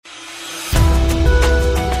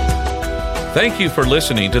Thank you for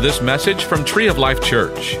listening to this message from Tree of Life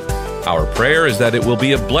Church. Our prayer is that it will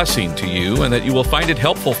be a blessing to you and that you will find it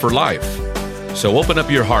helpful for life. So open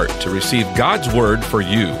up your heart to receive God's Word for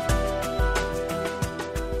you.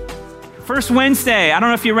 First Wednesday, I don't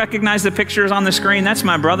know if you recognize the pictures on the screen. That's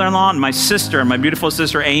my brother-in-law and my sister, my beautiful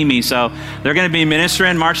sister Amy. So they're going to be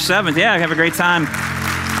ministering March 7th. Yeah, have a great time.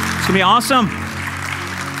 It's going to be awesome.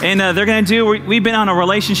 And they're going to we've been on a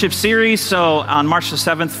relationship series. So on March the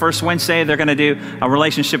 7th, first Wednesday, they're going to do a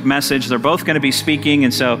relationship message. They're both going to be speaking.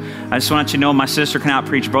 And so I just want you to know my sister can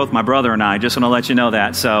outpreach both my brother and I. Just want to let you know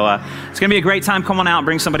that. So it's going to be a great time. Come on out,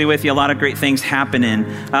 bring somebody with you. A lot of great things happening.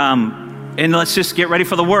 And let's just get ready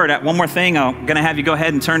for the word. One more thing, I'm going to have you go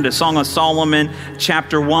ahead and turn to Song of Solomon,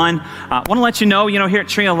 chapter 1. I want to let you know, here at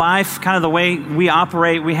Tree of Life, kind of the way we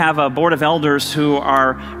operate, we have a board of elders who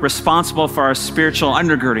are responsible for our spiritual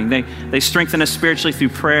undergirding. They strengthen us spiritually through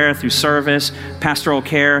prayer, through service, pastoral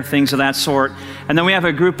care, things of that sort. And then we have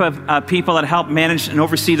a group of people that help manage and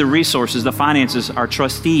oversee the resources, the finances, our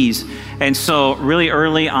trustees. And so really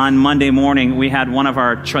early on Monday morning, we had one of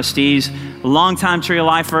our trustees, a longtime Tree of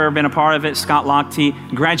Lifer, been a part of it, Scott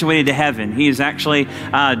Lochte, graduated to heaven. He is actually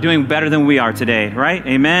doing better than we are today, right?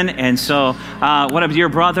 Amen. And so what a dear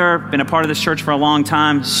brother, been a part of this church for a long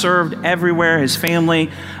time, served everywhere. His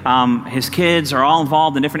family, his kids are all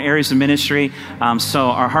involved in different areas of ministry. So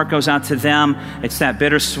our heart goes out to them. It's that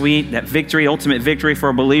bittersweet, that victory, ultimate victory for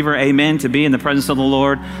a believer, amen, to be in the presence of the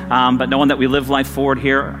Lord, but knowing that we live life forward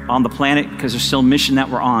here on the planet because there's still a mission that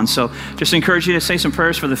we're on. So just encourage you to say some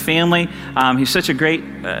prayers for the family. He's such a great,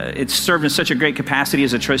 it's served in such a great capacity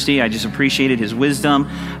as a trustee. I just appreciated his wisdom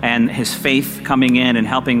and his faith coming in and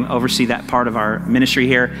helping oversee that part of our ministry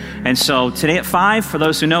here. And so today at 5, for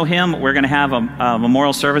those who know him, we're going to have a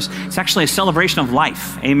memorial service. It's actually a celebration of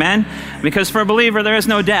life, amen? Because for a believer, there is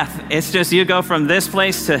no death. It's just you go from this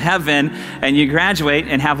place to heaven and you graduate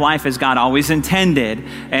and have life as God always intended.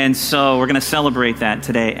 And so we're going to celebrate that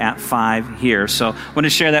today at 5 here. So I want to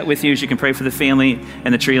share that with you as you can pray for the family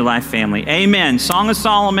and the Tree of Life family. Amen. Song of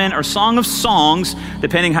Solomon or Song of Songs,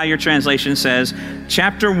 depending how your translation says.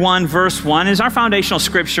 Chapter 1, verse 1 is our foundational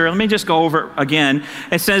scripture. Let me just go over it again.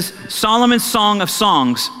 It says Solomon's Song of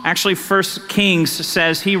Songs. Actually, 1 Kings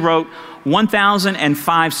says he wrote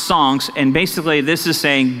 1,005 songs. And basically this is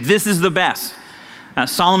saying this is the best.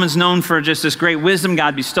 Solomon's known for just this great wisdom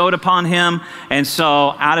God bestowed upon him. And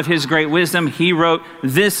so out of his great wisdom, he wrote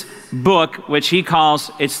this book, which he calls,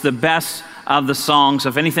 it's the best of the songs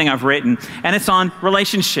of anything I've written. And it's on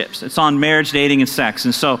relationships. It's on marriage, dating, and sex.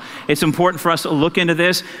 And so it's important for us to look into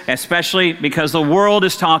this, especially because the world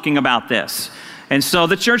is talking about this. And so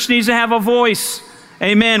the church needs to have a voice.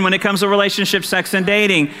 Amen. When it comes to relationships, sex, and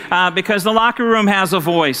dating, because the locker room has a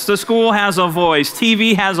voice, the school has a voice,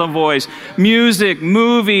 TV has a voice, music,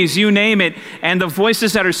 movies, you name it. And the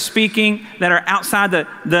voices that are speaking that are outside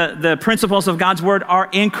the principles of God's word are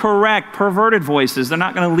incorrect, perverted voices. They're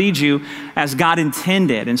not going to lead you as God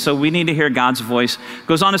intended. And so we need to hear God's voice.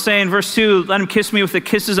 Goes on to say in verse 2, let him kiss me with the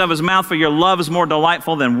kisses of his mouth, for your love is more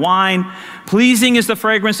delightful than wine. Pleasing is the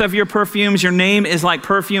fragrance of your perfumes. Your name is like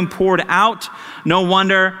perfume poured out. No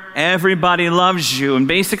wonder everybody loves you. And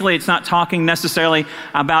basically, it's not talking necessarily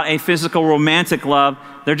about a physical romantic love.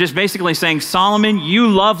 They're just basically saying, Solomon, you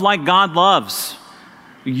love like God loves.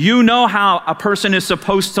 You know how a person is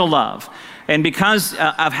supposed to love. And because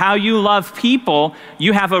of how you love people,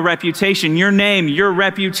 you have a reputation. Your name, your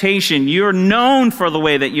reputation, you're known for the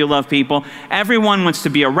way that you love people. Everyone wants to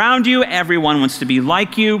be around you. Everyone wants to be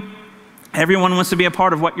like you. Everyone wants to be a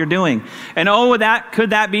part of what you're doing. And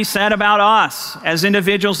could that be said about us as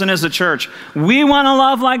individuals and as a church? We want to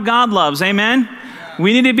love like God loves, amen?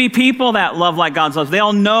 We need to be people that love like God loves. They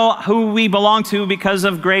all know who we belong to because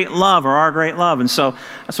of great love or our great love. And so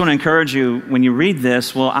I just want to encourage you, when you read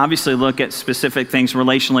this, we'll obviously look at specific things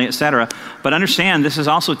relationally, etc. But understand, this is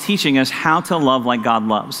also teaching us how to love like God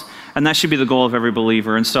loves. And that should be the goal of every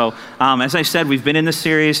believer. And so, as I said, we've been in this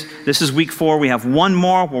series. This is week 4. We have one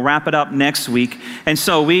more. We'll wrap it up next week. And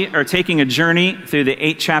so we are taking a journey through the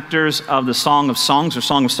 8 chapters of the Song of Songs or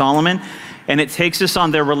Song of Solomon. And it takes us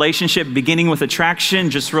on their relationship, beginning with attraction.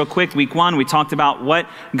 Just real quick, week 1, we talked about what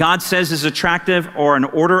God says is attractive, or an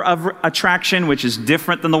order of attraction, which is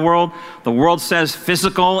different than the world. The world says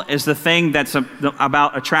physical is the thing that's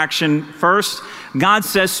about attraction first. God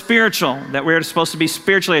says spiritual, that we're supposed to be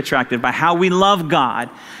spiritually attracted by how we love God.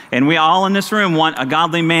 And we all in this room want a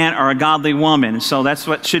godly man or a godly woman. So that's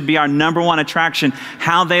what should be our number one attraction,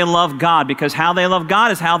 how they love God, because how they love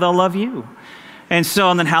God is how they'll love you. And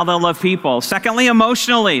then how they'll love people. Secondly,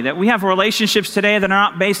 emotionally, that we have relationships today that are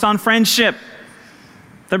not based on friendship.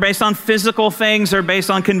 They're based on physical things. They're based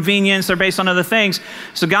on convenience. They're based on other things.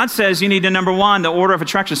 So God says you need to, number one, the order of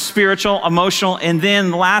attraction, spiritual, emotional, and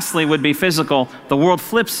then lastly would be physical. The world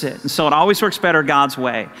flips it. And so it always works better God's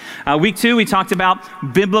way. Week 2, we talked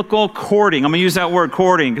about biblical courting. I'm going to use that word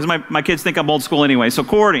courting because my kids think I'm old school anyway. So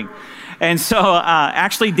courting. And so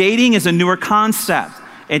actually dating is a newer concept.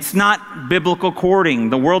 It's not biblical courting.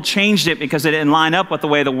 The world changed it because it didn't line up with the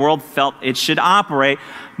way the world felt it should operate.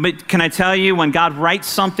 But can I tell you, when God writes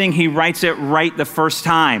something, he writes it right the first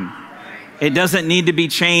time. It doesn't need to be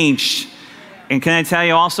changed. And can I tell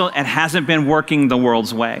you also, it hasn't been working the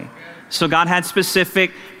world's way. So God had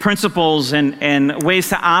specific principles and ways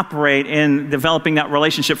to operate in developing that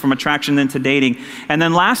relationship from attraction then to dating. And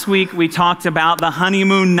then last week, we talked about the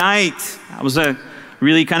honeymoon night. That was a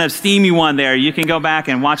really kind of steamy one there. You can go back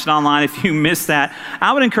and watch it online if you missed that.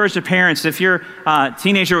 I would encourage the parents, if you're a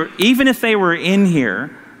teenager, even if they were in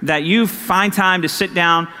here, that you find time to sit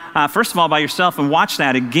down, first of all, by yourself and watch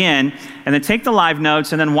that again, and then take the live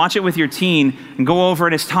notes and then watch it with your teen and go over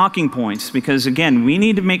it as talking points. Because again, we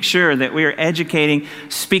need to make sure that we are educating,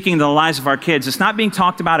 speaking the lives of our kids. It's not being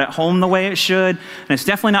talked about at home the way it should, and it's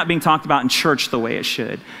definitely not being talked about in church the way it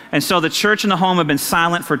should. And so the church and the home have been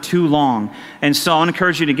silent for too long. And so I want to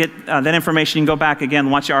encourage you to get that information. You can go back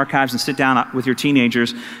again, watch the archives, and sit down with your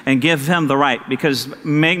teenagers and give them the right. Because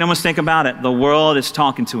make no mistake about it, the world is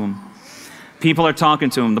talking to them. People are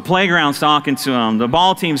talking to them. The playground's talking to them. The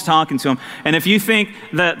ball team's talking to them. And if you think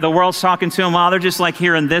that the world's talking to them, they're just like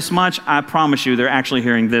hearing this much, I promise you they're actually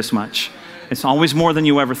hearing this much. It's always more than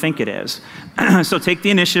you ever think it is. So take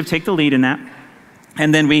the initiative, take the lead in that.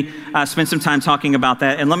 And then we spend some time talking about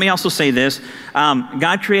that. And let me also say this.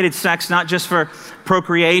 God created sex not just for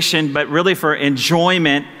procreation, but really for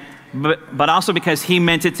enjoyment, but also because he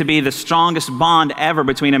meant it to be the strongest bond ever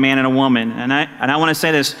between a man and a woman. And I want to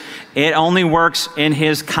say this, it only works in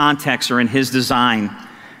his context or in his design.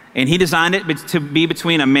 And he designed it to be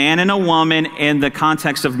between a man and a woman in the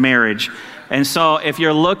context of marriage. And so if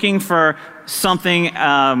you're looking for something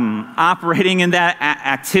operating in that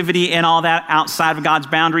activity and all that outside of God's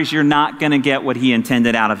boundaries, you're not going to get what he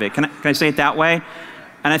intended out of it. Can I say it that way?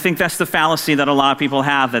 And I think that's the fallacy that a lot of people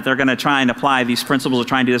have, that they're going to try and apply these principles or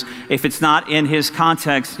try and do this. If it's not in his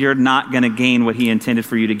context, you're not going to gain what he intended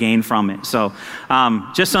for you to gain from it. So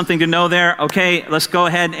just something to know there. Okay, let's go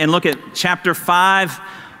ahead and look at chapter 5,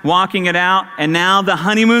 walking it out. And now the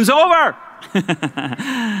honeymoon's over.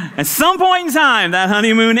 At some point in time, that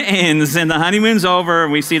honeymoon ends and the honeymoon's over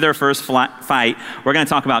and we see their first fight. We're going to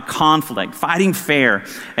talk about conflict, fighting fair.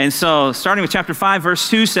 And so starting with chapter 5, verse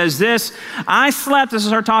 2 says this, this is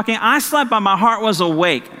her talking, I slept but my heart was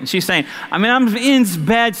awake. And she's saying, I'm in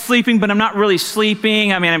bed sleeping, but I'm not really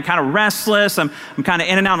sleeping. I'm kind of restless. I'm kind of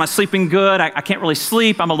in and out. Am I sleeping good? I can't really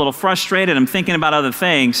sleep. I'm a little frustrated. I'm thinking about other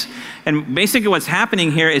things. And basically what's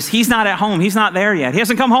happening here is he's not at home. He's not there yet. He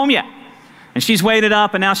hasn't come home yet. And she's waited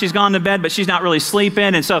up and now she's gone to bed, but she's not really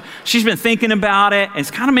sleeping. And so she's been thinking about it and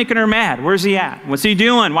it's kind of making her mad. Where's he at? What's he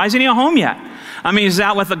doing? Why isn't he home yet? Is he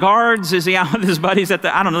out with the guards? Is he out with his buddies at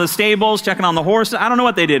the stables, checking on the horses? I don't know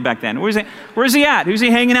what they did back then. Where's he at? Who's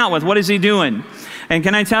he hanging out with? What is he doing? And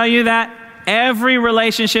can I tell you that every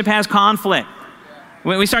relationship has conflict?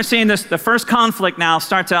 When we start seeing this, the first conflict now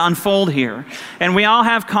start to unfold here. And we all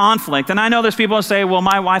have conflict. And I know there's people who say, well,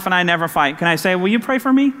 my wife and I never fight. Can I say, will you pray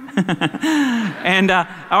for me?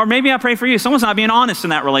 Or maybe I pray for you. Someone's not being honest in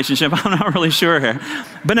that relationship. I'm not really sure here.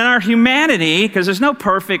 But in our humanity, because there's no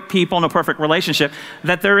perfect people, no perfect relationship,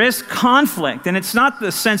 that there is conflict. And it's not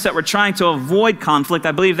the sense that we're trying to avoid conflict.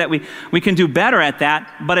 I believe that we can do better at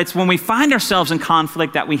that. But it's when we find ourselves in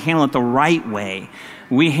conflict that we handle it the right way.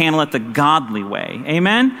 We handle it the godly way.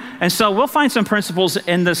 Amen? And so we'll find some principles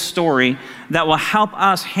in this story that will help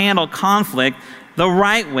us handle conflict the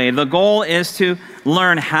right way. The goal is to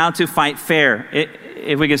learn how to fight fair,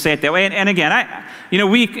 if we can say it that way. And again,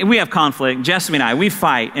 we have conflict. Jesse and I, we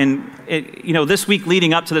fight. And this week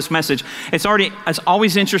leading up to this message, it's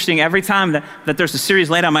always interesting every time that there's a series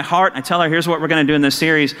laid on my heart. I tell her, here's what we're going to do in this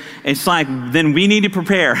series. It's like, then we need to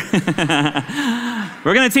prepare.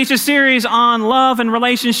 We're going to teach a series on love and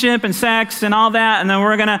relationship and sex and all that. And then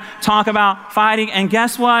we're going to talk about fighting. And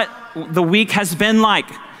guess what the week has been like?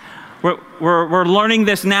 We're learning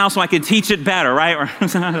this now so I can teach it better, right?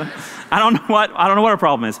 I don't know what our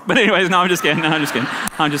problem is. But anyways, no, I'm just kidding.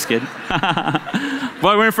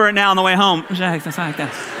 But we're in for it now on the way home.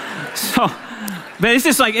 So, but it's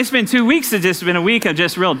just like, it's been 2 weeks. It's just been a week of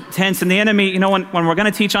just real tense. And the enemy, when we're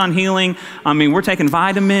going to teach on healing, we're taking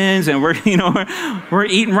vitamins and we're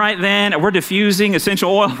eating right then, and we're diffusing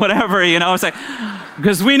essential oil, whatever, it's like,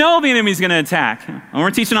 because we know the enemy's going to attack. When we're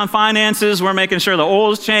teaching on finances, we're making sure the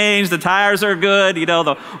oil's changed, the tires are good,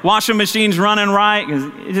 the washing machine's running right.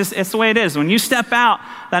 It's the way it is. When you step out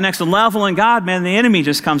that next level in God, man, the enemy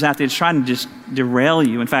just comes after you to try to just derail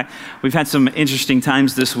you. In fact, we've had some interesting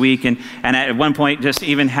times this week, and at one point just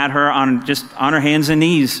even had her on her hands and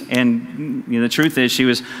knees. And the truth is, she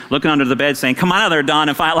was looking under the bed saying, "Come out of there, Don,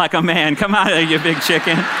 and fight like a man. Come out of there, you big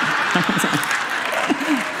chicken."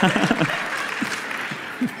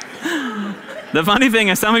 The funny thing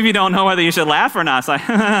is, some of you don't know whether you should laugh or not. It's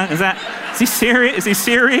like, is he serious? Is he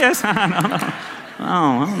serious? I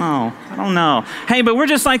don't know. I don't know. Hey, but we're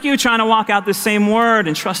just like you, trying to walk out the same word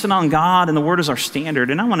and trusting on God, and the word is our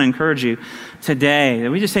standard. And I want to encourage you today that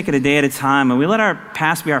we just take it a day at a time, and we let our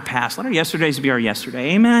past be our past. Let our yesterdays be our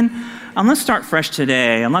yesterday. Amen? Let's start fresh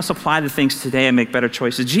today, and let's apply the things today and make better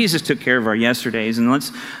choices. Jesus took care of our yesterdays, and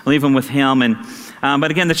let's leave them with him.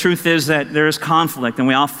 But again, the truth is that there is conflict, and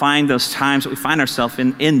we all find those times that we find ourselves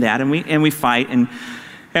in that, and we fight, and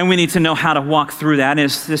we need to know how to walk through that.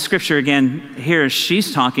 As the scripture again here,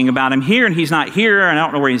 she's talking about, I'm here and he's not here, and I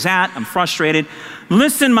don't know where he's at. I'm frustrated.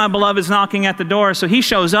 Listen, my beloved is knocking at the door. So he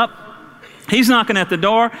shows up. He's knocking at the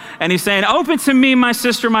door, and he's saying, "Open to me, my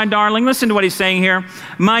sister, my darling." Listen to what he's saying here.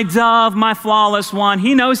 My dove, my flawless one.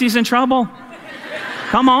 He knows he's in trouble.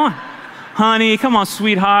 Come on. Honey, come on,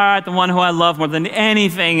 sweetheart, the one who I love more than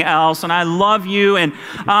anything else, and I love you, and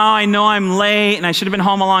I know I'm late, and I should have been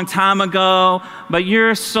home a long time ago, but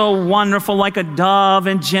you're so wonderful, like a dove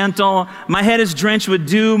and gentle. My head is drenched with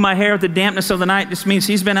dew, my hair with the dampness of the night. This means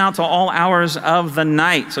he's been out till all hours of the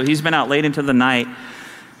night, so he's been out late into the night.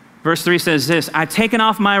 Verse 3 says this, I've taken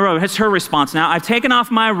off my robe. It's her response now. I've taken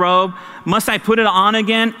off my robe. Must I put it on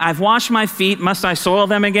again? I've washed my feet. Must I soil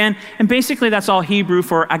them again? And basically that's all Hebrew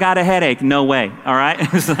for, I got a headache. No way, all right?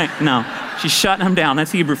 It's like, no, she's shutting him down.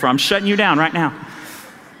 That's Hebrew for, I'm shutting you down right now.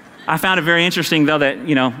 I found it very interesting, though, that,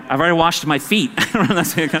 I've already washed my feet.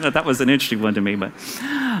 That was an interesting one to me, but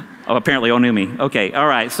apparently Onumi. Okay, all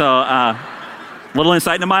right, so... little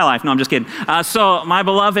insight into my life. No, I'm just kidding. So my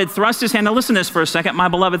beloved thrust his hand. Now listen to this for a second. My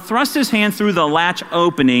beloved thrust his hand through the latch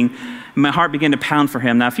opening, and my heart began to pound for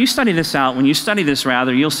him. Now, if you study this out, when you study this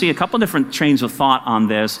rather, you'll see a couple different trains of thought on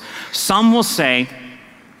this. Some will say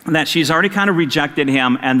that she's already kind of rejected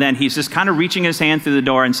him, and then he's just kind of reaching his hand through the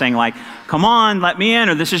door and saying like, come on, let me in,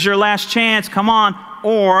 or this is your last chance, come on.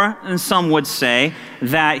 Or, and some would say,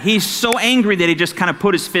 that he's so angry that he just kind of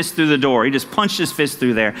put his fist through the door. He just punched his fist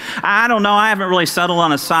through there. I don't know. I haven't really settled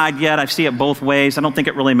on a side yet. I see it both ways. I don't think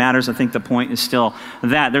it really matters. I think the point is still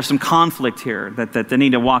that there's some conflict here, that they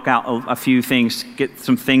need to walk out a few things, get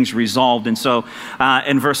some things resolved. And so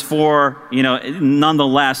in verse 4,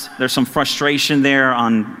 nonetheless, there's some frustration there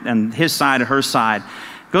on his side or her side.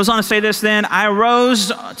 Goes on to say this then, I arose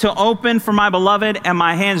to open for my beloved and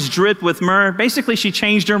my hands dripped with myrrh. Basically, she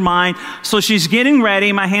changed her mind. So she's getting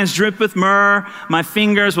ready. My hands drip with myrrh, my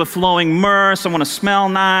fingers with flowing myrrh. So I want to smell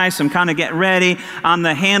nice. I'm kind of getting ready. On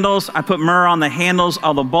the handles, I put myrrh on the handles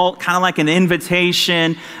of the bolt, kind of like an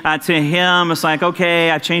invitation to him. It's like,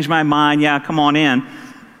 okay, I've changed my mind. Yeah, come on in.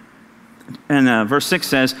 And verse 6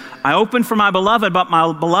 says, I opened for my beloved, but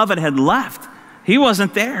my beloved had left. He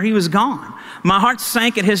wasn't there. He was gone. My heart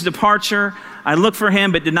sank at his departure. I looked for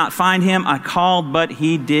him, but did not find him. I called, but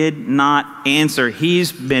he did not answer.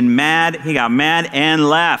 He's been mad. He got mad and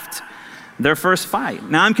left. Their first fight.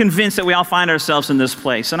 Now, I'm convinced that we all find ourselves in this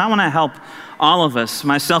place, and I want to help all of us,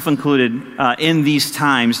 myself included, in these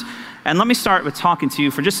times. And let me start with talking to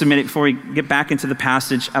you for just a minute before we get back into the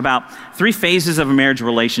passage about 3 phases of a marriage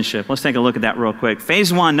relationship. Let's take a look at that real quick.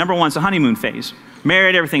 Phase 1, number 1 is the honeymoon phase.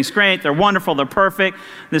 Married, everything's great, they're wonderful, they're perfect,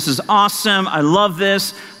 this is awesome, I love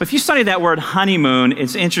this. But if you study that word honeymoon,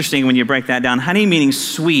 it's interesting when you break that down. Honey meaning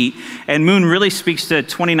sweet, and moon really speaks to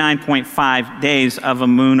 29.5 days of a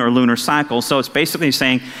moon or lunar cycle. So it's basically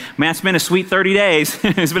saying, man, it's been a sweet 30 days,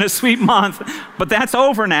 it's been a sweet month, but that's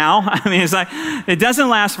over now. I mean, it's like, it doesn't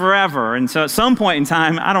last forever. And so at some point in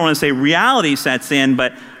time, I don't want to say reality sets in,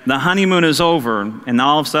 but the honeymoon is over, and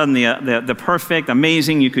all of a sudden the perfect,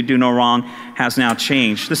 amazing, you could do no wrong has now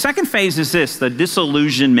changed. The second phase is this, the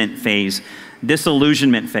disillusionment phase.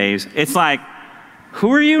 Disillusionment phase. It's like,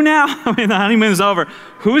 who are you now? I mean, the honeymoon's over.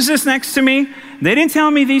 Who's this next to me? They didn't tell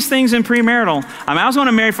me these things in premarital. I mean, I was going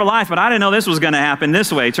to marry for life, but I didn't know this was going to happen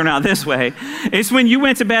this way, turn out this way. It's when you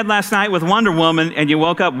went to bed last night with Wonder Woman and you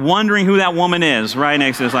woke up wondering who that woman is right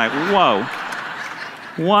next to you. It's like, whoa,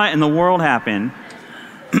 what in the world happened?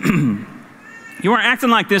 You weren't acting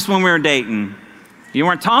like this when we were dating. You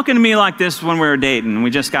weren't talking to me like this when we were dating. We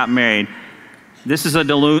just got married. This is a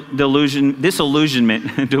delusionment,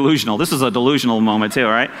 delusional. This is a delusional moment too,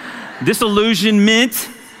 right? Disillusionment.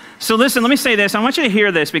 So listen, let me say this. I want you to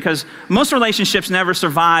hear this because most relationships never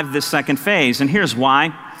survive this second phase. And here's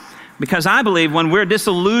why. Because I believe when we're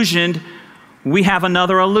disillusioned, we have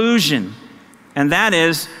another illusion. And that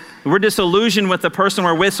is, we're disillusioned with the person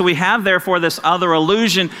we're with, so we have therefore this other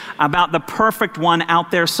illusion about the perfect one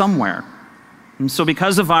out there somewhere. And so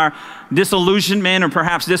because of our disillusionment or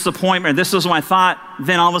perhaps disappointment, this is what I thought,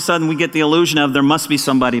 then all of a sudden we get the illusion of there must be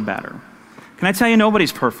somebody better. Can I tell you,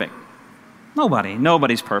 nobody's perfect.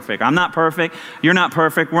 Nobody's perfect. I'm not perfect. You're not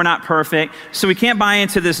perfect. We're not perfect. So we can't buy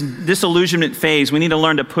into this disillusionment phase. We need to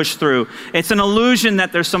learn to push through. It's an illusion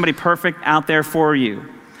that there's somebody perfect out there for you.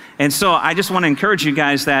 And so I just want to encourage you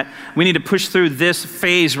guys that we need to push through this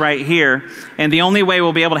phase right here. And the only way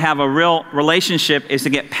we'll be able to have a real relationship is to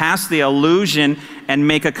get past the illusion and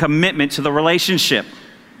make a commitment to the relationship.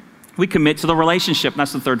 We commit to the relationship.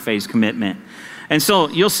 That's the third phase, commitment. And so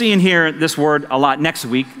you'll see and hear this word a lot next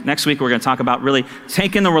week. Next week, we're going to talk about really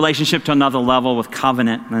taking the relationship to another level with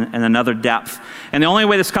covenant and another depth. And the only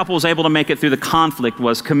way this couple was able to make it through the conflict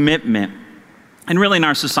was commitment. And really in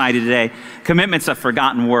our society today, commitment's a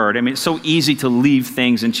forgotten word. I mean, it's so easy to leave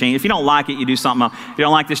things and change. If you don't like it, you do something else. If you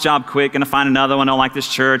don't like this job, quit, gonna find another one. Don't like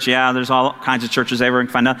this church, yeah, there's all kinds of churches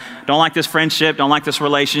everywhere. Find out. Don't like this friendship, don't like this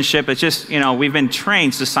relationship. It's just, we've been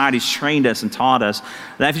trained, society's trained us and taught us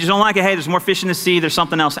that if you just don't like it, hey, there's more fish in the sea, there's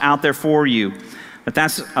something else out there for you. But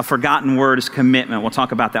that's a forgotten word, is commitment. We'll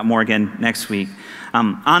talk about that more again next week.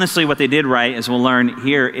 Honestly, what they did right, as we'll learn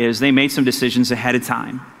here, is they made some decisions ahead of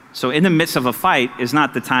time. So in the midst of a fight is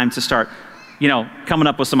not the time to start, coming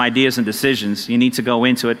up with some ideas and decisions. You need to go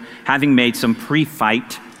into it having made some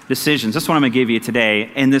pre-fight decisions. That's what I'm going to give you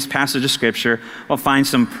today. In this passage of Scripture, we'll find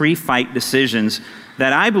some pre-fight decisions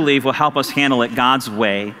that I believe will help us handle it God's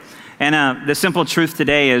way. And the simple truth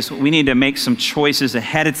today is we need to make some choices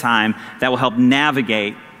ahead of time that will help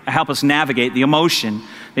us navigate the emotion,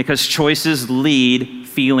 because choices lead,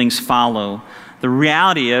 feelings follow. The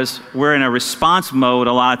reality is we're in a response mode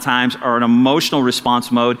a lot of times, or an emotional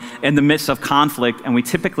response mode in the midst of conflict, and we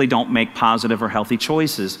typically don't make positive or healthy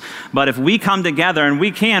choices. But if we come together, and we're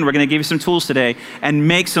going to give you some tools today, and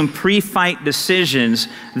make some pre-fight decisions,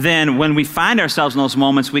 then when we find ourselves in those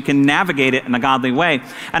moments, we can navigate it in a godly way.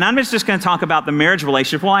 And I'm just going to talk about the marriage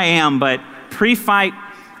relationship. Well, I am, but pre-fight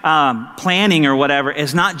planning or whatever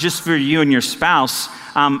is not just for you and your spouse.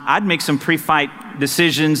 I'd make some pre-fight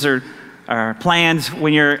decisions or plans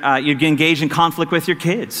when you engage in conflict with your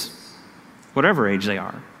kids, whatever age they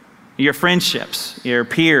are, your friendships, your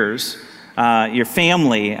peers, your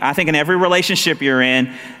family. I think in every relationship you're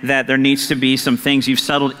in that there needs to be some things you've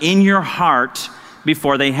settled in your heart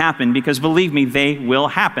before they happen, because believe me, they will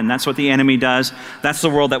happen. That's what the enemy does. That's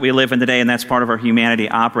the world that we live in today, and that's part of our humanity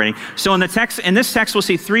operating. So in this text, we'll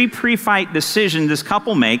see 3 pre-fight decisions this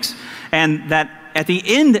couple makes, and that at the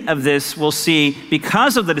end of this, we'll see,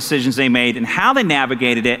 because of the decisions they made and how they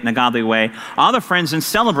navigated it in a godly way, all their friends then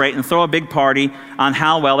celebrate and throw a big party on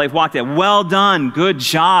how well they've walked it. Well done, good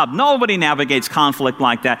job. Nobody navigates conflict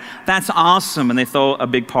like that. That's awesome, and they throw a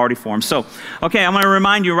big party for them. So, okay, I'm going to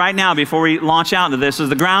remind you right now before we launch out into this is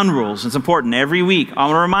the ground rules. It's important every week. I'm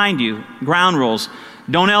going to remind you, ground rules.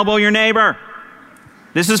 Don't elbow your neighbor.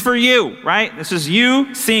 This is for you, right? This is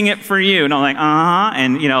you seeing it for you. Don't like,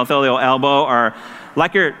 and throw the little elbow, or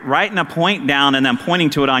like you're writing a point down and then pointing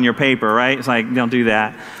to it on your paper, right? It's like, don't do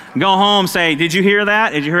that. Go home, say, did you hear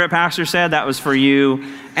that? Did you hear what Pastor said? That was for you.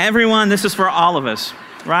 Everyone, this is for all of us,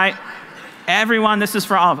 right? Everyone, this is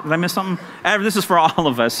for all of us. Did I miss something? This is for all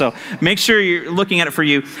of us. So make sure you're looking at it for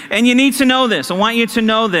you. And you need to know this. I want you to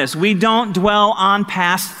know this. We don't dwell on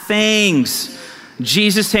past things.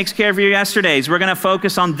 Jesus takes care of your yesterdays. We're going to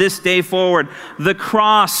focus on this day forward. The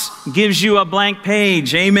cross gives you a blank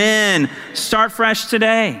page. Amen. Start fresh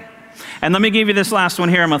today. And let me give you this last one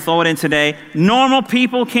here. I'm going to throw it in today. Normal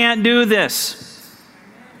people can't do this.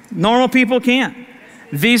 Normal people can't.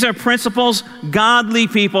 These are principles godly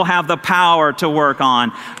people have the power to work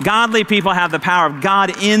on. Godly people have the power of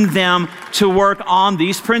God in them to work on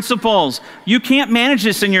these principles. You can't manage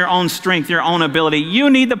this in your own strength, your own ability. You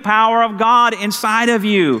need the power of God inside of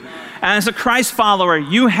you. And as a Christ follower,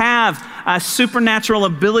 you have a supernatural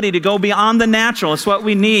ability to go beyond the natural. It's what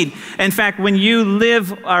we need. In fact, when you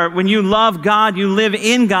love God, you live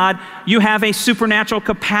in God, you have a supernatural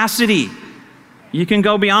capacity. You can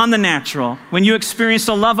go beyond the natural. When you experience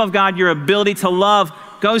the love of God, your ability to love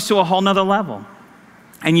goes to a whole nother level.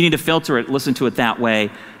 And you need to filter it, listen to it that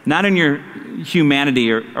way, not in your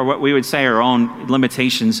humanity or what we would say our own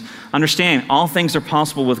limitations. Understand, all things are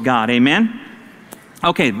possible with God. Amen?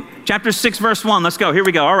 Okay, chapter 6, verse 1. Let's go. Here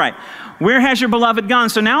we go. All right. Where has your beloved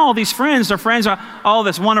gone? So now all these friends are, oh,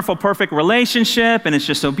 this wonderful, perfect relationship, and it's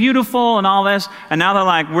just so beautiful and all this. And now they're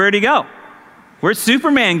like, where'd he go? Where'd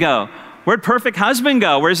Superman go? Where'd perfect husband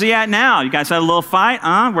go? Where's he at now? You guys had a little fight?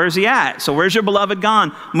 Where's he at? So where's your beloved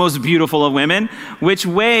gone, most beautiful of women? Which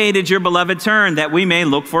way did your beloved turn, that we may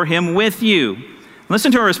look for him with you? Listen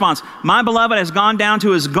to her response. My beloved has gone down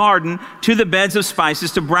to his garden, to the beds of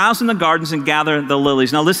spices, to browse in the gardens and gather the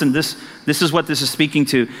lilies. Now listen, this is what this is speaking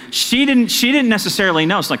to. She didn't necessarily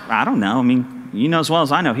know. It's like, I don't know. I mean, you know as well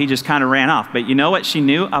as I know, he just kind of ran off. But you know what she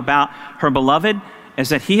knew about her beloved? Is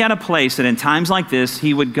that he had a place that in times like this,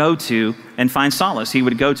 he would go to and find solace. He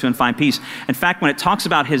would go to and find peace. In fact, when it talks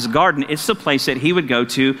about his garden, it's the place that he would go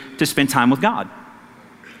to spend time with God.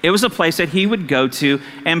 It was a place that he would go to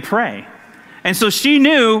and pray. And so she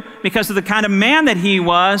knew, because of the kind of man that he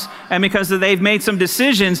was, and because they've made some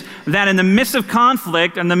decisions, that in the midst of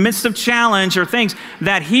conflict, in the midst of challenge or things,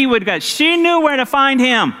 that he would go. She knew where to find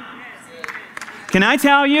him. Can I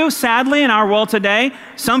tell you, sadly, in our world today,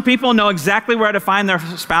 some people know exactly where to find their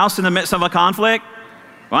spouse in the midst of a conflict.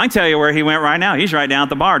 Well, I can tell you where he went right now. He's right down at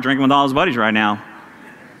the bar drinking with all his buddies right now.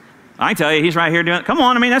 I tell you, he's right here doing it. Come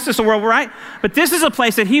on, I mean, that's just the world, right? But this is a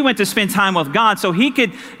place that he went to spend time with God, so he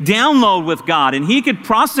could download with God, and he could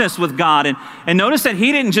process with God. And notice that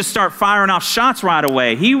he didn't just start firing off shots right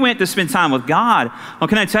away. He went to spend time with God. Well,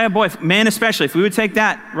 can I tell you, boy, men especially, if we would take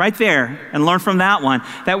that right there and learn from that one,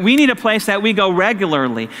 that we need a place that we go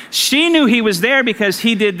regularly. She knew he was there because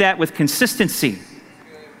he did that with consistency.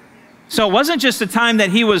 So it wasn't just the time that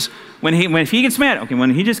he was, if he gets mad, okay,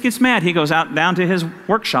 when he just gets mad, he goes out down to his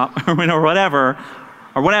workshop or whatever.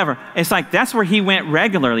 It's like that's where he went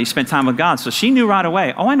regularly, spent time with God. So she knew right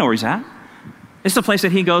away, oh, I know where he's at. It's the place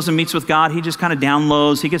that he goes and meets with God. He just kind of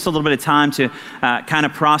downloads. He gets a little bit of time to kind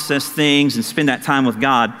of process things and spend that time with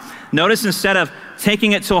God. Notice instead of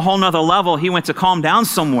taking it to a whole nother level, he went to calm down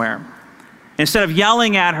somewhere. Instead of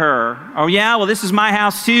yelling at her, oh yeah, well, this is my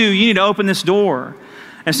house too. You need to open this door.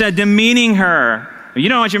 Instead of demeaning her, you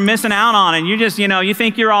know what you're missing out on, and you just, you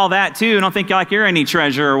think you're all that too. Don't think like you're any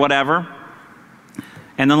treasure or whatever.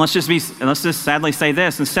 And then let's just sadly say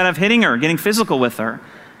this, instead of hitting her, getting physical with her,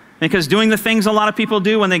 because doing the things a lot of people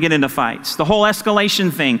do when they get into fights, the whole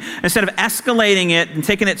escalation thing, instead of escalating it and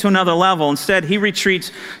taking it to another level, instead he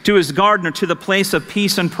retreats to his garden or to the place of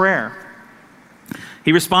peace and prayer.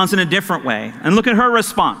 He responds in a different way. And look at her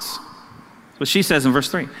response. That's what she says in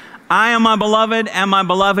verse 3. I am my beloved, and my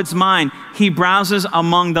beloved's mine. He browses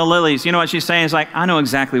among the lilies. You know what she's saying? It's like, I know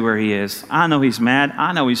exactly where he is. I know he's mad.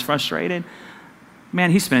 I know he's frustrated.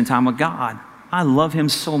 Man, he's spending time with God. I love him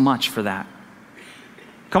so much for that.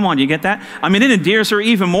 Come on, you get that? I mean, it endears her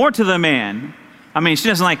even more to the man. I mean, she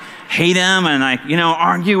doesn't hate him and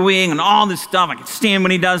arguing and all this stuff. I can stand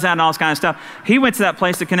when he does that and all this kind of stuff. He went to that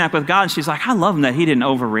place to connect with God, and she's like, I love him that he didn't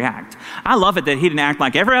overreact. I love it that he didn't act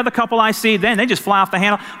like every other couple I see. Then they just fly off the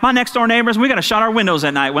handle. My next door neighbors, we got to shut our windows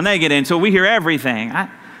at night when they get into it. We hear everything.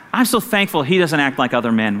 I'm so thankful he doesn't act like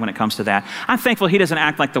other men when it comes to that. I'm thankful he doesn't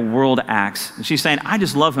act like the world acts. And she's saying, I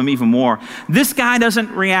just love him even more. This guy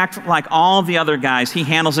doesn't react like all the other guys. He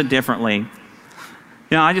handles it differently.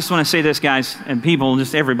 I just want to say this, guys, and people,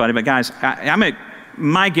 just everybody, but guys,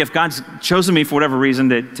 my gift, God's chosen me for whatever reason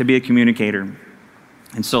to be a communicator.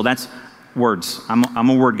 And so that's words. I'm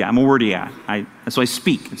a word guy. I'm a wordy guy. That's what I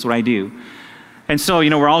speak. That's what I do. And so,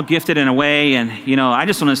 we're all gifted in a way. And, I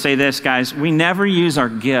just want to say this, guys. We never use our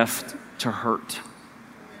gift to hurt.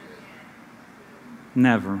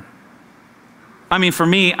 Never. I mean, for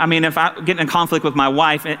me, if I get in conflict with my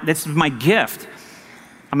wife, that's my gift.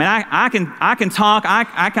 I can talk,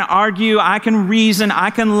 I can argue, I can reason,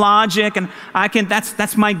 I can logic, and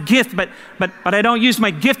that's my gift, but I don't use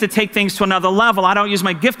my gift to take things to another level. I don't use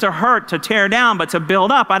my gift to hurt, to tear down, but to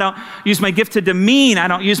build up. I don't use my gift to demean. I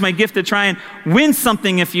don't use my gift to try and win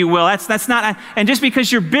something, if you will. That's not, and just because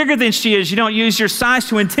you're bigger than she is, you don't use your size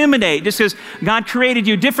to intimidate. Just because God created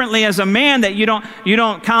you differently as a man, that you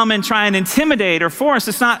don't come and try and intimidate or force.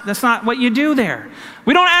 That's not what you do there.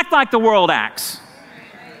 We don't act like the world acts.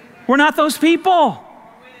 We're not those people.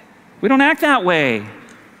 We don't act that way.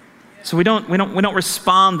 So we don't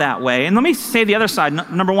respond that way. And let me say the other side.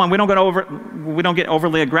 Number one, we don't get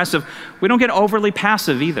overly aggressive. We don't get overly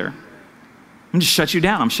passive either. I'm just shut you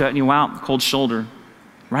down. I'm shutting you out. Cold shoulder.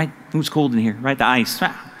 Right? Who's cold in here? Right? The ice.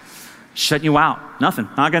 Shutting you out. Nothing.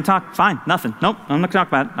 Not going to talk. Fine. Nothing. Nope. I'm not going to talk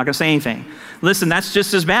about it. Not going to say anything. Listen, that's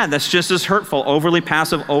just as bad. That's just as hurtful. Overly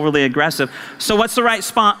passive, overly aggressive. So what's the right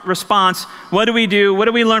response? What do we do? What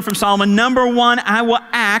do we learn from Solomon? Number one, I will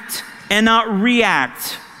act and not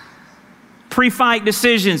react. pre-fight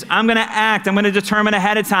decisions. I'm going to act. I'm going to determine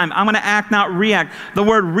ahead of time. I'm going to act, not react. The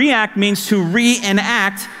word react means to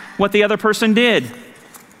reenact what the other person did.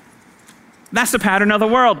 That's the pattern of the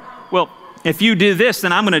world. Well, if you do this,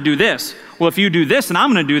 then I'm going to do this. Well, if you do this, then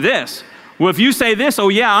I'm going to do this. Well, if you say this, oh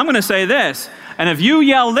yeah, I'm going to say this. And if you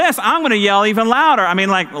yell this, I'm going to yell even louder. I mean,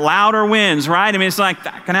 like louder wins, right? I mean, it's like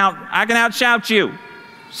I can out-shout you.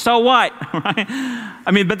 So what, right?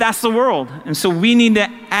 I mean, but that's the world. And so we need to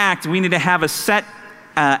act. We need to have a set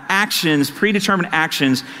actions, predetermined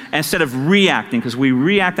actions, instead of reacting, because we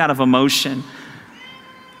react out of emotion.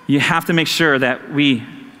 You have to make sure that we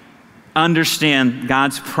understand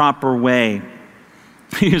God's proper way.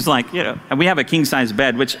 He was like, you know, and we have a king-size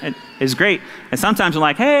bed, which is great. And sometimes we're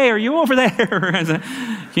like, hey, are you over there? As a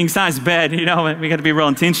king-size bed, you know, we got to be real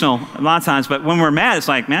intentional a lot of times. But when we're mad, it's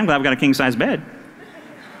like, man, I'm glad we got a king-size bed.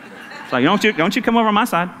 It's like, don't you come over on my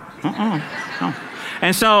side. No.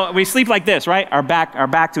 And so we sleep like this, right? Our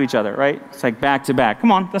back to each other, right? It's like back to back.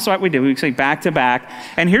 Come on, that's what we do. We sleep back to back.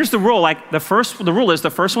 And here's the rule, like the rule is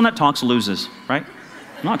the first one that talks loses, right?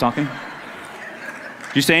 I'm not talking.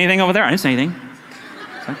 Did you say anything over there? I didn't say anything.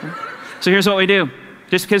 Okay. So here's what we do.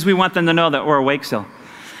 Just because we want them to know that we're awake still.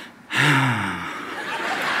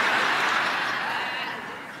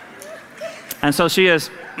 And so she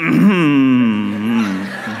is,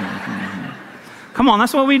 come on,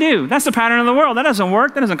 that's what we do. That's the pattern of the world. That doesn't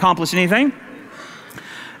work. That doesn't accomplish anything.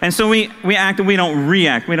 And so we act and we don't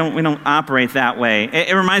react. We don't operate that way.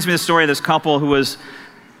 It reminds me of the story of this couple who was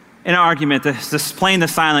in an argument, this playing the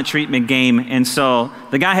silent treatment game. And so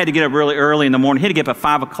the guy had to get up really early in the morning. He had to get up at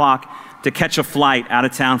 5 o'clock to catch a flight out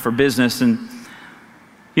of town for business. And,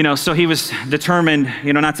 you know, so he was determined,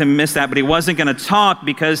 you know, not to miss that, but he wasn't going to talk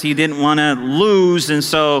because he didn't want to lose. And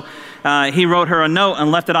so he wrote her a note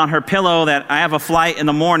and left it on her pillow that I have a flight in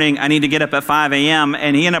the morning. I need to get up at 5 a.m.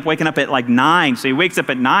 And he ended up waking up at like 9. So he wakes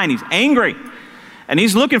up at 9. He's angry. And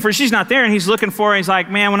he's looking for her. She's not there. And he's looking for her. He's like,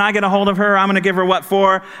 man, when I get a hold of her, I'm going to give her what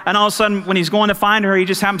for. And all of a sudden, when he's going to find her, he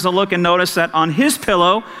just happens to look and notice that on his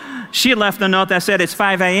pillow, she had left a note that said, it's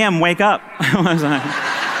 5 a.m., wake up. I was like,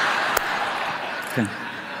 okay.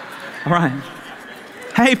 All right.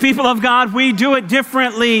 Hey, people of God, we do it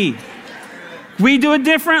differently. We do it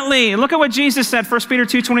differently. Look at what Jesus said. 1 Peter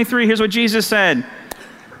 2:23. Here's what Jesus said.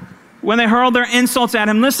 When they hurled their insults at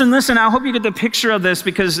him, listen, I hope you get the picture of this,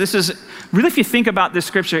 because this is, really if you think about this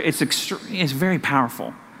scripture, it's very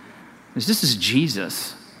powerful. This is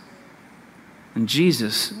Jesus. And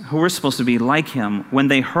Jesus, who we're supposed to be like him, when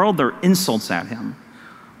they hurled their insults at him,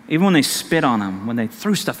 even when they spit on him, when they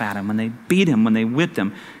threw stuff at him, when they beat him, when they whipped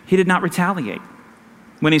him, he did not retaliate.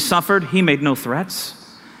 When he suffered, he made no threats.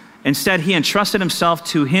 Instead, he entrusted himself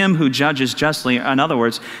to him who judges justly. In other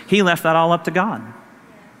words, he left that all up to God.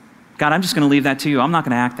 God, I'm just going to leave that to you. I'm not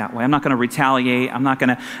going to act that way. I'm not going to retaliate. I'm not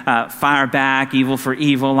going to fire back evil for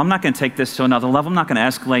evil. I'm not going to take this to another level. I'm not going to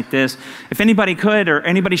escalate this. If anybody could or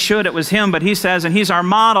anybody should, it was him. But he says, and he's our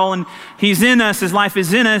model, and he's in us. His life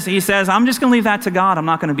is in us. He says, I'm just going to leave that to God. I'm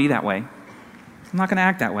not going to be that way. I'm not going to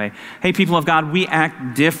act that way. Hey, people of God, we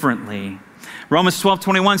act differently. Romans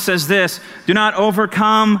 12:21 says this, do not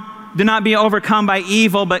be overcome by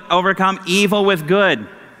evil, but overcome evil with good.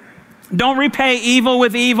 Don't repay evil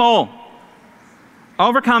with evil.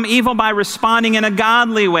 Overcome evil by responding in a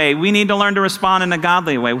godly way. We need to learn to respond in a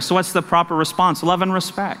godly way. So what's the proper response? Love and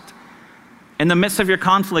respect. In the midst of your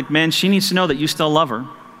conflict, man, she needs to know that you still love her.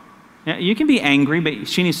 You can be angry, but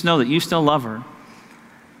she needs to know that you still love her.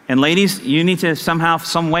 And ladies, you need to somehow,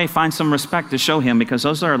 some way find some respect to show him, because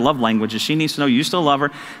those are love languages. She needs to know you still love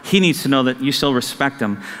her. He needs to know that you still respect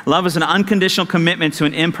him. Love is an unconditional commitment to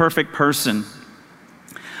an imperfect person.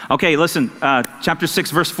 Okay, listen, chapter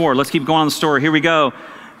 6, verse 4. Let's keep going on the story. Here we go.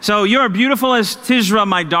 So you are beautiful as Tisra,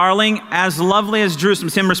 my darling, as lovely as Jerusalem.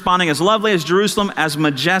 It's him responding, as lovely as Jerusalem, as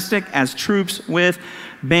majestic as troops with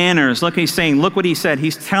banners. Look, he's saying, look what he said.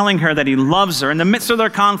 He's telling her that he loves her in the midst of their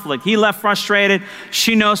conflict. He left frustrated.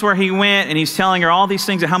 She knows where he went, and he's telling her all these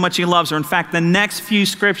things and how much he loves her. In fact, the next few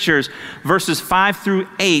scriptures, verses 5 through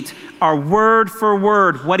 8, are word for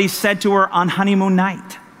word what he said to her on honeymoon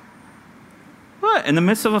night. What, in the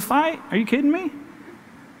midst of a fight? Are you kidding me?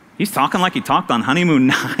 He's talking like he talked on honeymoon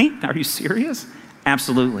night? Are you serious?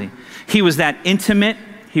 Absolutely. He was that intimate,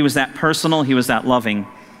 he was that personal, he was that loving.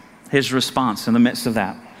 His response in the midst of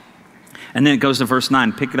that. And then it goes to verse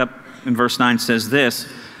 9. Pick it up in verse 9, says this.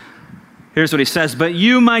 Here's what he says, but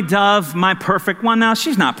you, my dove, my perfect one. Now,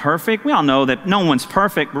 she's not perfect. We all know that no one's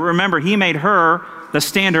perfect, but remember, he made her the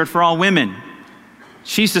standard for all women.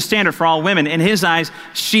 She's the standard for all women. In his eyes,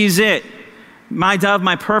 she's it. My dove,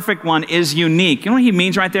 my perfect one, is unique. You know what he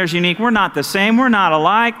means right there is unique? We're not the same. We're not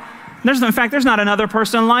alike. In fact, there's not another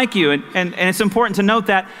person like you. And it's important to note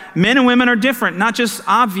that men and women are different, not just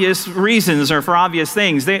obvious reasons or for obvious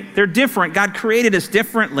things. They're different. God created us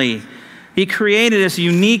differently. He created us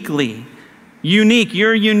uniquely. Unique.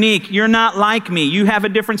 You're unique. You're not like me. You have a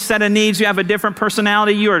different set of needs. You have a different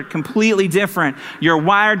personality. You are completely different. You're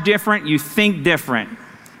wired different. You think different.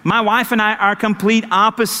 My wife and I are complete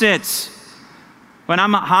opposites. When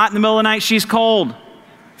I'm hot in the middle of the night, she's cold.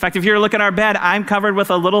 In fact, if you look at our bed, I'm covered with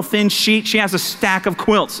a little thin sheet. She has a stack of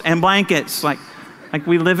quilts and blankets, like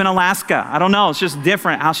we live in Alaska. I don't know. It's just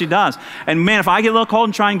different how she does. And man, if I get a little cold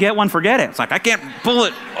and try and get one, forget it. It's like I can't pull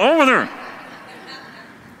it over there.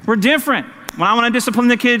 We're different. When I want to discipline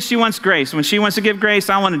the kids, she wants grace. When she wants to give grace,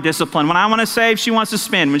 I want to discipline. When I want to save, she wants to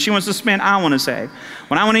spend. When she wants to spend, I want to save.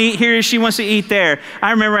 When I want to eat here, she wants to eat there.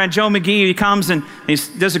 I remember at Joe McGee, he comes and he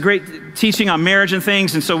does a great teaching on marriage and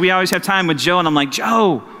things. And so we always have time with Joe. And I'm like,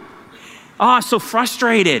 Joe, I'm so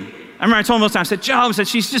frustrated. I remember I told him those times, I said, Joe,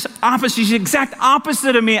 she's just opposite. She's the exact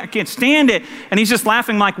opposite of me. I can't stand it. And he's just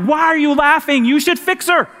laughing like, why are you laughing? You should fix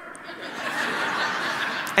her.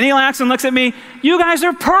 And he laughs and looks at me, you guys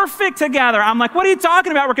are perfect together. I'm like, what are you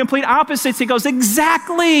talking about? We're complete opposites. He goes,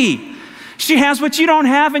 exactly. She has what you don't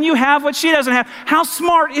have and you have what she doesn't have. How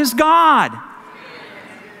smart is God?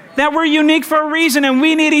 That we're unique for a reason and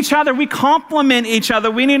we need each other. We complement each other.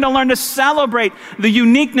 We need to learn to celebrate the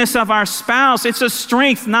uniqueness of our spouse. It's a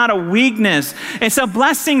strength, not a weakness. It's a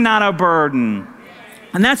blessing, not a burden.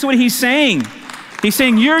 And that's what he's saying. He's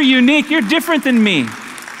saying, you're unique. You're different than me.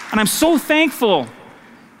 And I'm so thankful.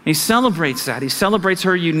 He celebrates that. He celebrates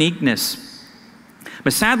her uniqueness.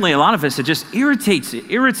 But sadly, a lot of us, it just irritates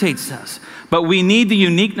us. But we need the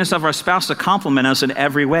uniqueness of our spouse to complement us in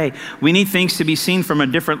every way. We need things to be seen from a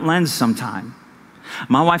different lens sometime.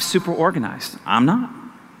 My wife's super organized. I'm not.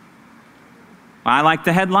 I like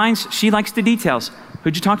the headlines. She likes the details.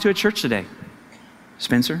 Who'd you talk to at church today?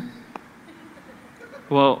 Spencer?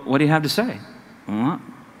 Well, what do you have to say? Well,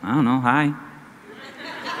 I don't know. Hi.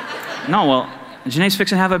 No, well, Janae's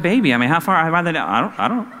fixing to have a baby. I mean, how far? I don't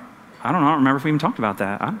know. I don't remember if we even talked about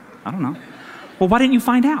that. I don't know. Well, why didn't you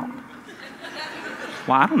find out?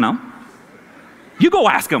 Well, I don't know. You go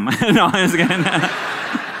ask him. No, I'm just kidding.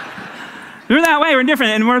 We're that way. We're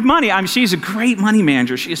different. And with money, she's a great money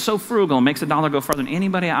manager. She is so frugal and makes the dollar go further than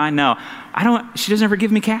anybody I know. She doesn't ever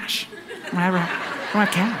give me cash. I don't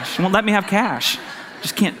have cash. She won't let me have cash.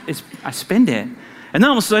 Just can't. I spend it. And then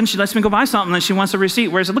all of a sudden, she lets me go buy something and she wants a receipt.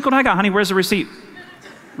 Look what I got, honey. Where's the receipt?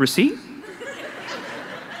 Receipt?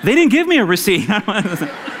 They didn't give me a receipt.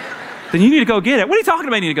 Then you need to go get it. What are you talking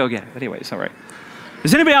about? You need to go get it. But anyways, all right.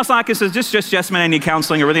 Is anybody else like us? Just Jess, man, I need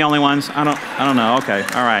counseling. Are we the only ones? I don't know. Okay,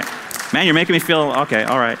 all right. Man, you're making me feel, okay,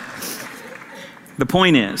 all right. The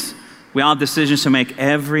point is, we all have decisions to make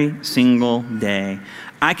every single day.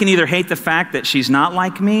 I can either hate the fact that she's not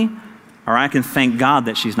like me, or I can thank God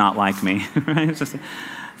that she's not like me. Right?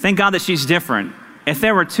 Thank God that she's different. If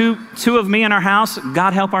there were two of me in our house,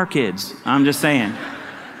 God help our kids. I'm just saying.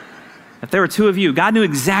 If there were two of you, God knew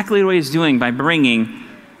exactly what he's doing by bringing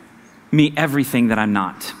me everything that I'm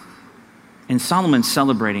not. And Solomon's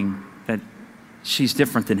celebrating that she's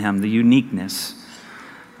different than him, the uniqueness.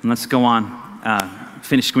 And let's go on.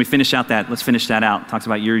 Can we finish out that? Let's finish that out. It talks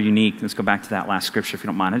about you're unique. Let's go back to that last scripture if you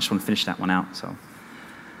don't mind. I just want to finish that one out. So,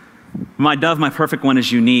 my dove, my perfect one,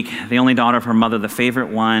 is unique, the only daughter of her mother, the favorite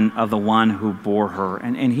one of the one who bore her.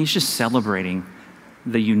 And he's just celebrating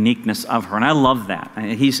the uniqueness of her. And I love that.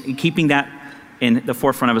 And he's keeping that in the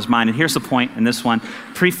forefront of his mind. And here's the point in this one.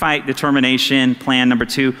 Pre-fight determination, plan number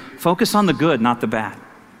 2, focus on the good, not the bad.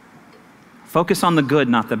 Focus on the good,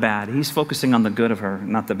 not the bad. He's focusing on the good of her,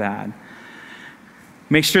 not the bad.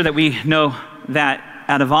 Make sure that we know that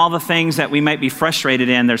out of all the things that we might be frustrated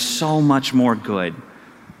in, there's so much more good.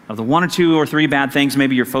 Of the 1 or 2 or 3 bad things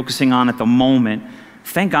maybe you're focusing on at the moment,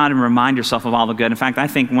 thank God and remind yourself of all the good. In fact, I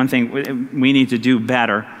think one thing we need to do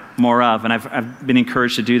better, more of, and I've been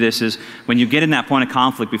encouraged to do this, is when you get in that point of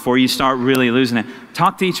conflict, before you start really losing it,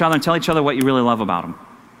 talk to each other and tell each other what you really love about them.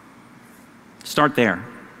 Start there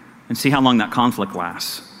and see how long that conflict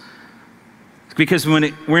lasts. Because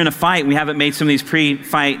when we're in a fight, we haven't made some of these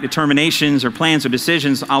pre-fight determinations or plans or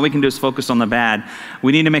decisions, all we can do is focus on the bad.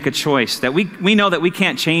 We need to make a choice that we know that we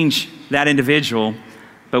can't change that individual,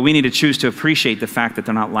 but we need to choose to appreciate the fact that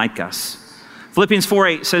they're not like us. Philippians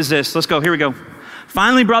 4:8 says this. Let's go. Here we go.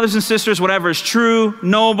 Finally, brothers and sisters, whatever is true,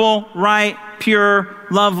 noble, right, pure,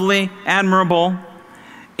 lovely, admirable,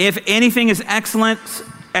 if anything is excellent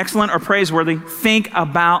or praiseworthy, think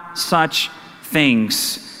about such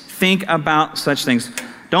things. Think about such things.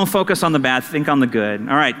 Don't focus on the bad, think on the good.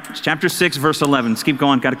 All right, chapter 6, verse 11. Let's keep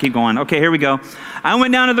going, got to keep going. Okay, here we go. I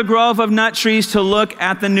went down to the grove of nut trees to look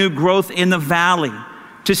at the new growth in the valley,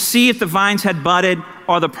 to see if the vines had budded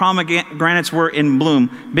or the pomegranates were in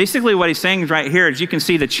bloom. Basically what he's saying right here is you can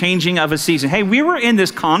see the changing of a season. Hey, we were in this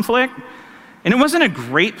conflict, and it wasn't a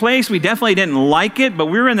great place. We definitely didn't like it, but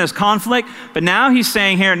we were in this conflict. But now he's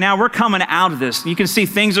saying here, now we're coming out of this. You can see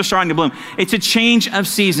things are starting to bloom. It's a change of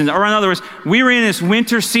seasons. Or in other words, we were in this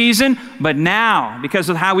winter season, but now, because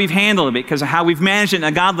of how we've handled it, because of how we've managed it in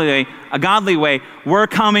a godly way, we're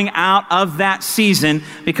coming out of that season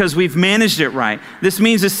because we've managed it right. This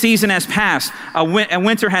means a season has passed. A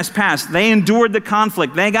winter has passed. They endured the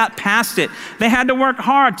conflict. They got past it. They had to work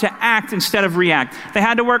hard to act instead of react. They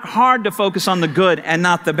had to work hard to focus on the good and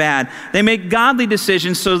not the bad. They make godly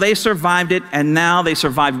decisions, so they survived it, and now they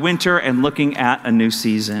survived winter and looking at a new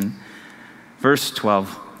season. Verse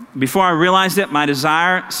 12. Before I realized it, my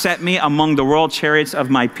desire set me among the royal chariots of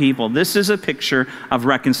my people. This is a picture of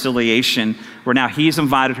reconciliation, where now he's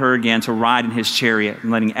invited her again to ride in his chariot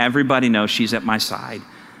and letting everybody know she's at my side.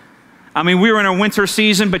 I mean, we were in a winter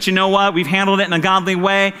season, but you know what? We've handled it in a godly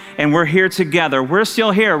way, and we're here together. We're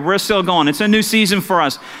still here. We're still going. It's a new season for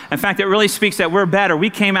us. In fact, it really speaks that we're better. We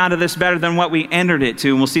came out of this better than what we entered it to,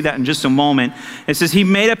 and we'll see that in just a moment. It says he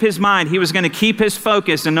made up his mind. He was going to keep his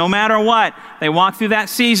focus, and no matter what, they walked through that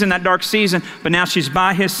season, that dark season, but now she's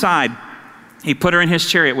by his side. He put her in his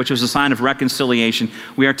chariot, which was a sign of reconciliation.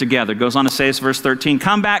 We are together. Goes on to say this, verse 13,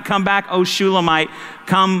 come back, O Shulamite,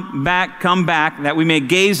 come back, that we may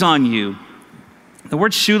gaze on you. The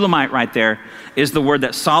word Shulamite right there is the word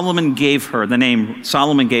that Solomon gave her, the name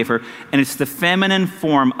Solomon gave her, and it's the feminine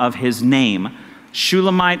form of his name.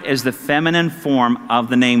 Shulamite is the feminine form of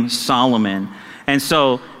the name Solomon. And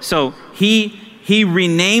so he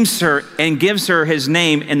renames her and gives her his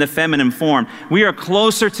name in the feminine form. We are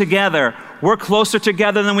closer together. We're closer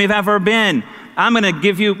together than we've ever been. I'm going to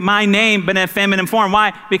give you my name, but in a feminine form.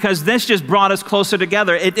 Why? Because this just brought us closer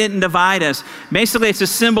together. It didn't divide us. Basically, it's a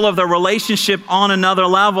symbol of the relationship on another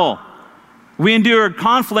level. We endured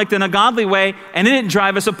conflict in a godly way, and it didn't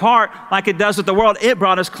drive us apart like it does with the world. It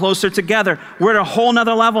brought us closer together. We're at a whole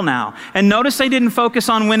nother level now. And notice they didn't focus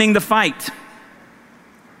on winning the fight.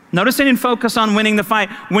 Notice they didn't focus on winning the fight.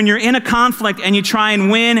 When you're in a conflict and you try and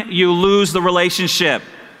win, you lose the relationship.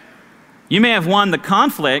 You may have won the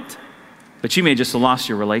conflict, but you may just have lost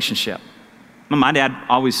your relationship. My dad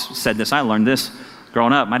always said this. I learned this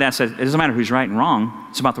growing up. My dad said, it doesn't matter who's right and wrong.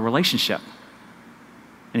 It's about the relationship.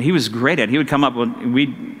 And he was great at it. He would come up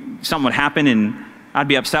when something would happen and I'd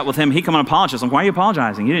be upset with him. He'd come and apologize. I'm like, why are you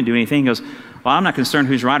apologizing? You didn't do anything. He goes, well, I'm not concerned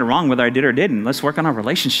who's right or wrong, whether I did or didn't. Let's work on our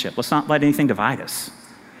relationship. Let's not let anything divide us.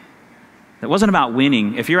 It wasn't about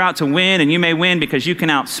winning. If you're out to win, and you may win because you can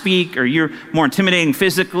outspeak, or you're more intimidating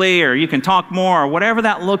physically, or you can talk more, or whatever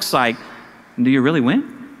that looks like, do you really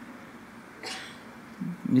win?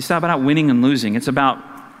 It's not about winning and losing. It's about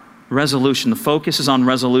resolution. The focus is on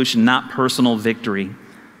resolution, not personal victory.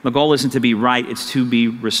 The goal isn't to be right, it's to be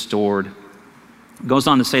restored. It goes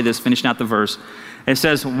on to say this, finishing out the verse. It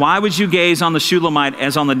says, why would you gaze on the Shulamite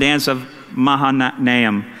as on the dance of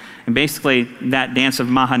Mahanaim? And basically, that dance of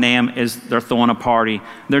Mahanaim is they're throwing a party.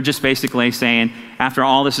 They're just basically saying, after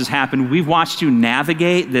all this has happened, we've watched you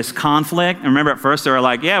navigate this conflict. And remember, at first they were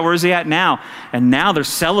like, yeah, where's he at now? And now they're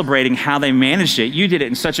celebrating how they managed it. You did it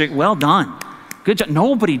in such a, well done. Good job.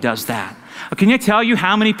 Nobody does that. Can I tell you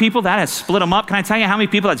how many people that has split them up? Can I tell you how many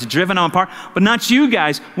people that's driven them apart? But not you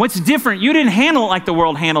guys. What's different? You didn't handle it like the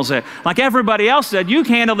world handles it. Like everybody else did. You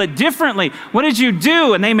handled it differently. What did you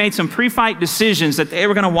do? And they made some pre-fight decisions that they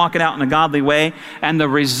were going to walk it out in a godly way. And the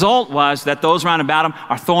result was that those around about them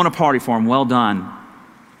are throwing a party for them. Well done.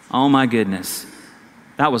 Oh my goodness.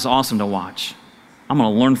 That was awesome to watch. I'm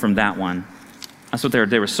going to learn from that one. That's what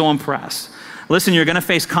they were so impressed. Listen, you're going to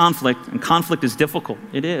face conflict, and conflict is difficult.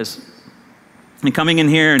 It is. And coming in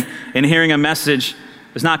here and hearing a message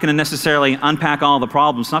is not going to necessarily unpack all the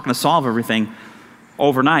problems. It's not going to solve everything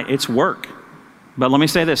overnight. It's work. But let me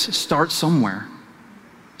say this, start somewhere.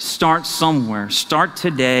 Start somewhere. Start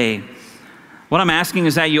today. What I'm asking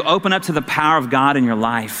is that you open up to the power of God in your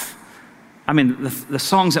life. I mean, the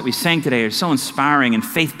songs that we sang today are so inspiring and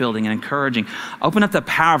faith-building and encouraging. Open up the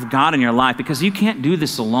power of God in your life, because you can't do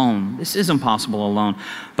this alone. This is impossible alone.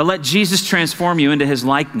 But let Jesus transform you into his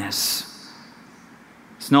likeness.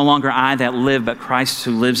 It's no longer I that live, but Christ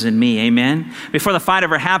who lives in me. Amen? Before the fight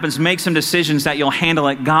ever happens, make some decisions that you'll handle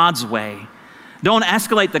it God's way. Don't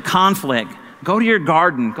escalate the conflict. Go to your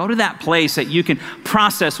garden. Go to that place that you can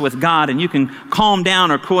process with God and you can calm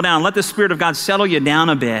down or cool down. Let the Spirit of God settle you down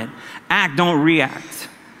a bit. Act, don't react.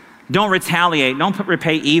 Don't retaliate. Don't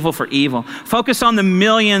repay evil for evil. Focus on the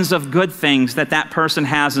millions of good things that that person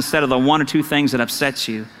has instead of the one or two things that upsets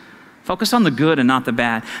you. Focus on the good and not the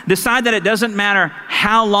bad. Decide that it doesn't matter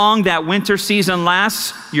how long that winter season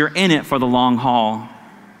lasts, you're in it for the long haul.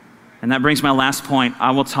 And that brings my last point.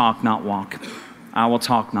 I will talk, not walk. I will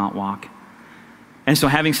talk, not walk. And so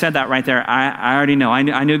having said that right there, I already know.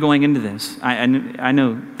 I knew going into this. I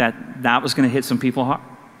knew that was going to hit some people hard.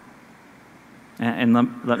 And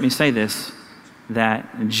let me say this,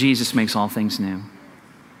 that Jesus makes all things new.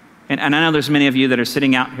 And I know there's many of you that are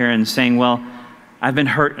sitting out here and saying, well, I've been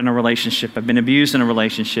hurt in a relationship. I've been abused in a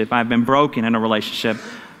relationship. I've been broken in a relationship,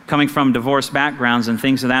 coming from divorce backgrounds and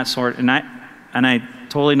things of that sort. And I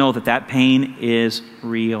totally know that pain is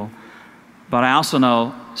real. But I also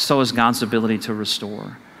know so is God's ability to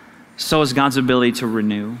restore. So is God's ability to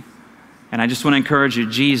renew. And I just want to encourage you,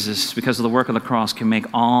 Jesus, because of the work of the cross, can make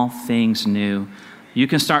all things new. You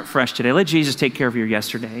can start fresh today. Let Jesus take care of your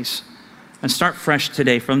yesterdays. And start fresh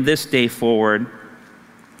today from this day forward.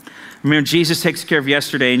 Remember, Jesus takes care of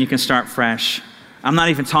yesterday and you can start fresh. I'm not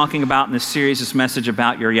even talking about in this series, this message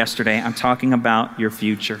about your yesterday. I'm talking about your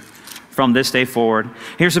future from this day forward.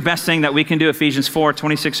 Here's the best thing that we can do, Ephesians 4,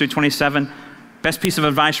 26 through 27. Best piece of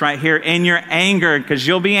advice right here. In your anger, because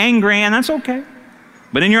you'll be angry and that's okay.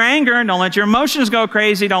 But in your anger, don't let your emotions go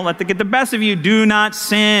crazy. Don't let them get the best of you. Do not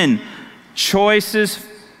sin. Choices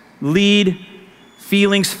lead,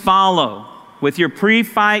 feelings follow. With your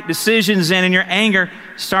pre-fight decisions in your anger,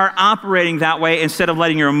 start operating that way instead of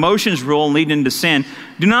letting your emotions rule and lead into sin.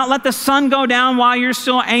 Do not let the sun go down while you're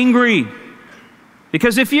still angry.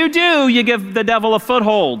 Because if you do, you give the devil a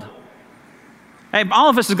foothold. Hey, all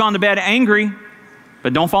of us have gone to bed angry,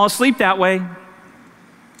 but don't fall asleep that way.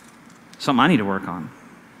 Something I need to work on.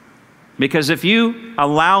 Because if you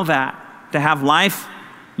allow that to have life,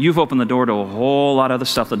 you've opened the door to a whole lot of other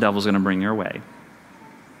stuff the devil's going to bring your way.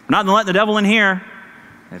 We're not going to let the devil in here.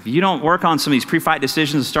 If you don't work on some of these pre-fight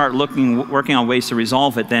decisions and start working on ways to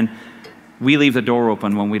resolve it, then we leave the door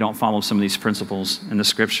open when we don't follow some of these principles in the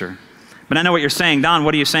scripture. But I know what you're saying. Don,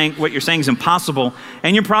 what are you saying? What you're saying is impossible.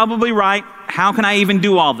 And you're probably right. How can I even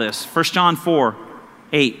do all this? 1 John 4,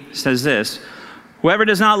 8 says this. Whoever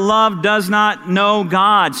does not love does not know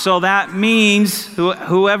God. So that means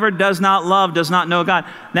whoever does not love does not know God.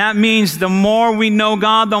 That means the more we know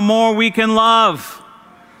God, the more we can love.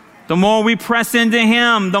 The more we press into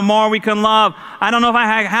Him, the more we can love. I don't know if I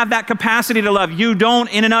have that capacity to love. You don't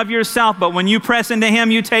in and of yourself, but when you press into Him,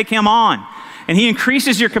 you take Him on. And He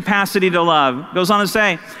increases your capacity to love. Goes on to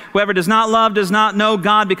say, whoever does not love does not know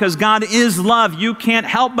God, because God is love. You can't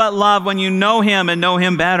help but love when you know Him and know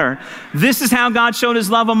Him better. This is how God showed His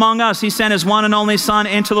love among us. He sent His one and only Son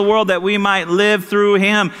into the world that we might live through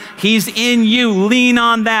Him. He's in you. Lean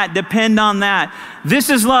on that. Depend on that.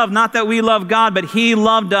 This is love, not that we love God, but He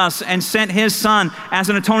loved us and sent His Son as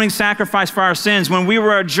an atoning sacrifice for our sins. When we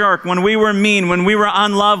were a jerk, when we were mean, when we were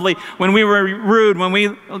unlovely, when we were rude, when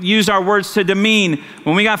we used our words to demean,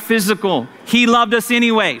 when we got physical, He loved us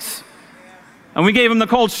anyways. And we gave Him the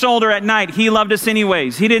cold shoulder at night. He loved us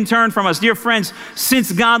anyways. He didn't turn from us. Dear friends, since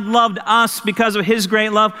God loved us because of His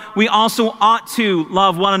great love, we also ought to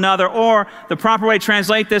love one another. Or the proper way to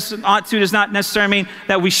translate this, ought to does not necessarily mean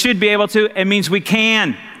that we should be able to. It means we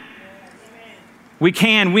can. We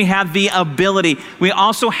can. We have the ability. We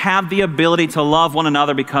also have the ability to love one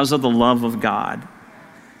another because of the love of God.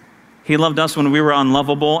 He loved us when we were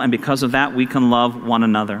unlovable, and because of that, we can love one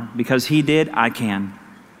another. Because He did, I can.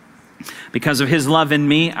 Because of His love in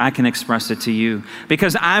me, I can express it to you.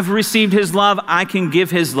 Because I've received His love, I can give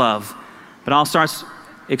His love. But all starts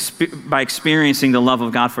by experiencing the love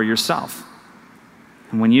of God for yourself.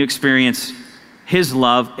 And when you experience His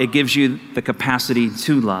love, it gives you the capacity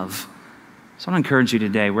to love. So I want to encourage you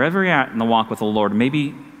today, wherever you're at in the walk with the Lord,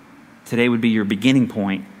 maybe today would be your beginning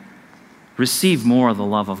point. Receive more of the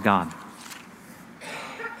love of God.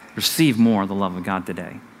 Receive more of the love of God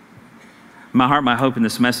today. My heart, my hope in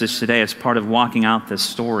this message today as part of walking out this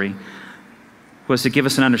story was to give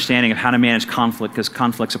us an understanding of how to manage conflict, because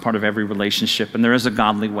conflict's a part of every relationship, and there is a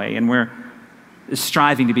godly way, and we're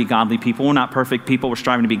striving to be godly people. We're not perfect people. We're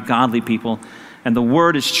striving to be godly people, and the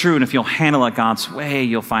word is true, and if you'll handle it God's way,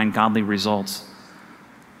 you'll find godly results.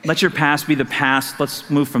 Let your past be the past. Let's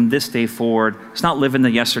move from this day forward. Let's not live in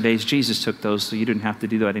the yesterdays. Jesus took those, so you didn't have to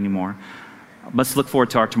do that anymore. Let's look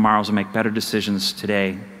forward to our tomorrows and make better decisions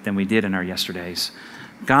today than we did in our yesterdays.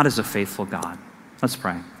 God is a faithful God. Let's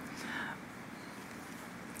pray.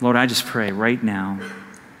 Lord, I just pray right now,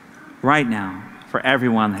 for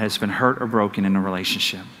everyone that has been hurt or broken in a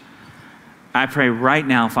relationship. I pray right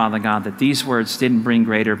now, Father God, that these words didn't bring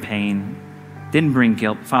greater pain, didn't bring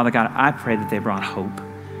guilt. Father God, I pray that they brought hope.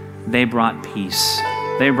 They brought peace.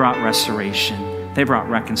 They brought restoration. They brought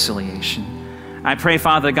reconciliation. I pray,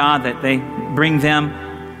 Father God, that they bring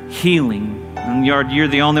them healing. And you're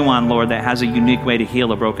the only one, Lord, that has a unique way to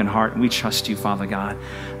heal a broken heart. And we trust you, Father God.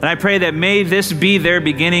 And I pray that may this be their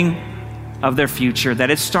beginning of their future, that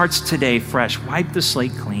it starts today fresh. Wipe the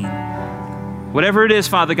slate clean. Whatever it is,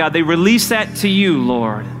 Father God, they release that to you,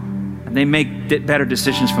 Lord, and they make better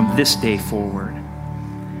decisions from this day forward.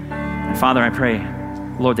 And Father, I pray,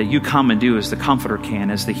 Lord, that you come and do as the comforter can,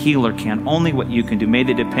 as the healer can, only what you can do. May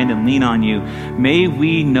they depend and lean on you. May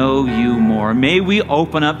we know you more. May we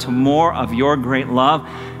open up to more of your great love,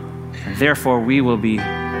 and therefore we will be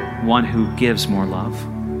one who gives more love.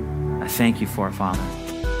 I thank you for it, Father.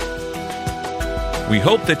 We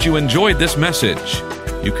hope that you enjoyed this message.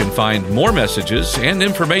 You can find more messages and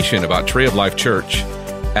information about Tree of Life Church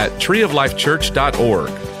at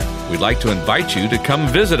treeoflifechurch.org. We'd like to invite you to come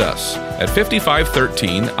visit us at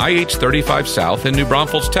 5513 IH-35 South in New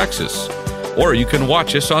Braunfels, Texas. Or you can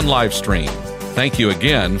watch us on live stream. Thank you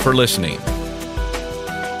again for listening.